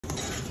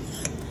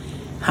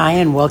Hi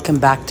and welcome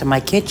back to my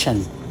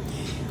kitchen.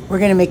 We're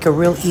going to make a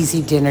real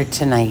easy dinner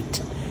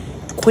tonight.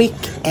 Quick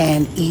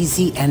and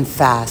easy and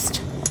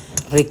fast.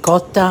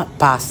 Ricotta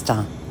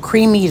pasta.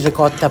 Creamy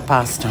ricotta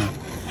pasta.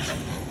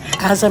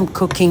 As I'm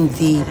cooking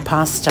the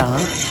pasta,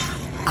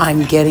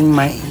 I'm getting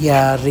my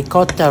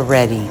ricotta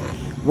ready.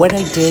 What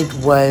I did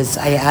was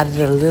I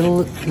added a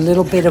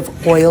little bit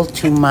of oil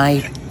to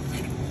my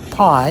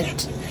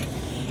pot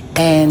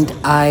and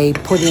I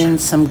put in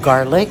some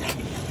garlic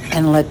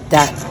and let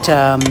that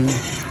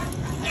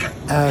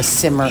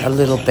simmer a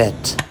little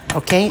bit.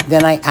 Okay,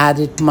 then I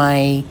added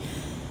my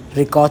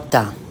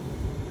ricotta.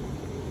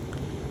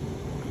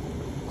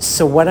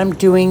 So what I'm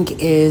doing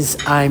is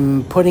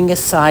I'm putting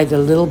aside a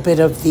little bit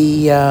of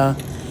the,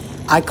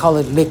 I call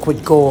it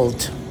liquid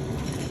gold,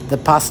 the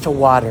pasta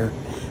water.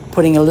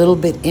 Putting a little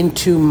bit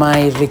into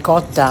my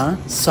ricotta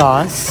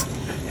sauce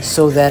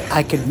so that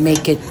I could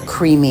make it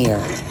creamier.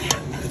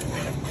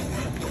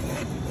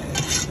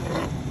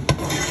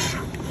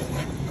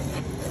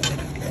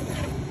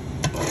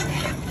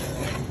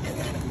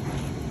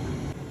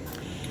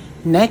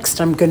 Next,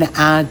 I'm going to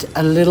add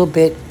a little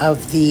bit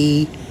of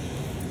the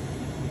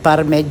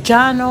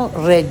parmigiano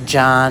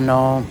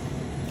reggiano.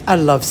 I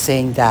love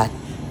saying that.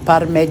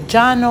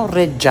 Parmigiano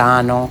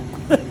reggiano.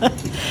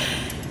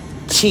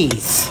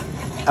 Cheese.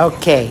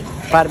 Okay,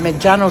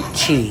 parmigiano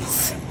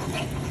cheese.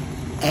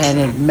 And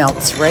it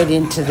melts right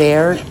into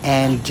there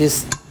and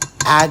just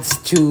adds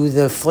to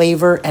the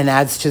flavor and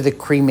adds to the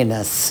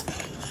creaminess.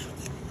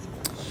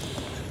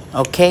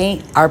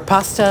 Okay, our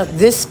pasta,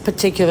 this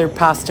particular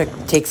pasta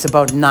takes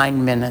about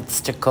 9 minutes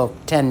to cook,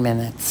 10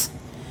 minutes.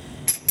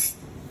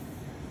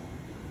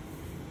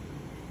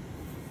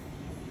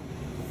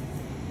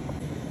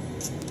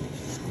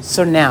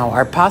 So now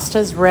our pasta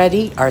is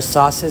ready, our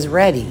sauce is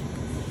ready.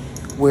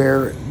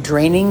 We're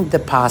draining the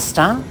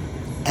pasta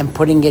and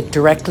putting it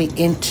directly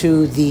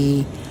into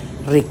the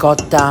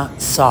ricotta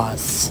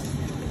sauce.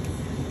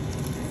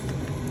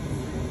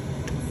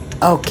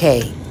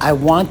 Okay, I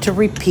want to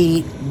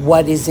repeat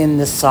what is in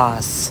the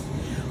sauce.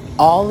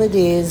 All it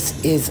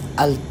is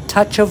a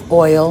touch of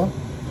oil.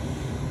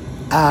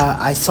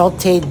 I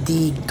sauteed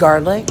the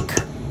garlic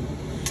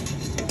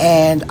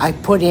and I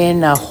put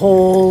in a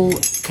whole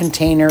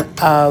container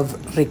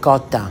of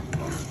ricotta.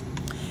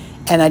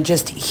 And I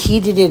just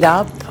heated it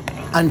up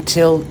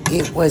until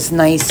it was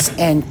nice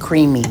and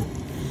creamy.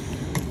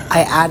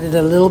 I added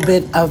a little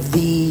bit of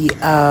the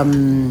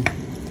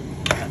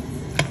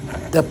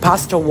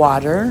pasta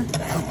water,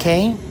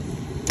 okay,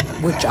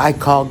 which I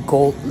call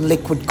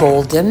liquid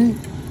golden.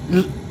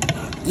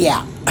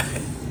 Yeah,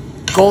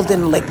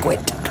 golden liquid.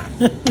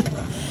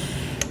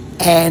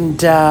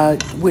 And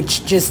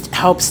which just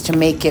helps to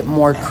make it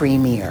more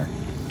creamier.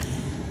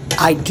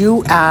 I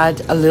do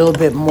add a little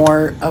bit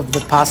more of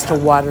the pasta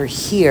water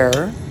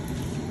here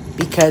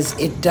because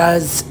it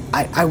does,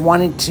 I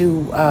wanted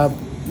to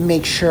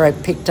make sure I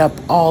picked up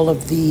all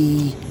of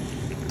the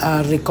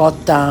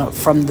ricotta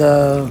from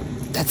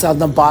that's on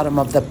the bottom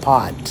of the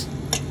pot.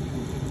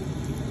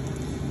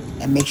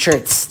 And make sure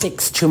it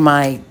sticks to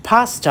my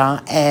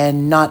pasta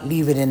and not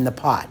leave it in the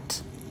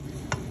pot.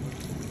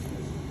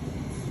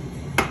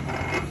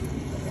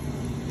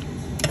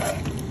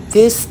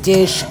 This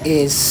dish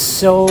is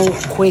so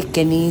quick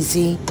and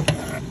easy,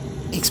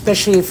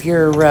 especially if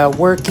you're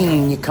working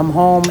and you come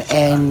home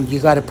and you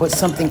got to put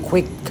something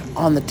quick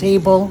on the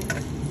table.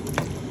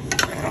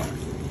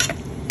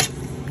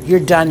 You're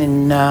done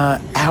in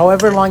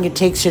however long it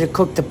takes you to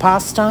cook the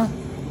pasta,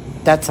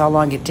 that's how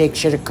long it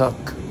takes you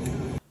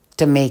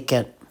to make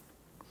it.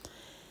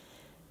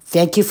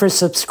 Thank you for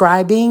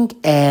subscribing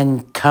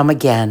and come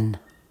again.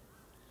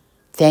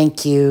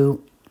 Thank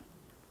you.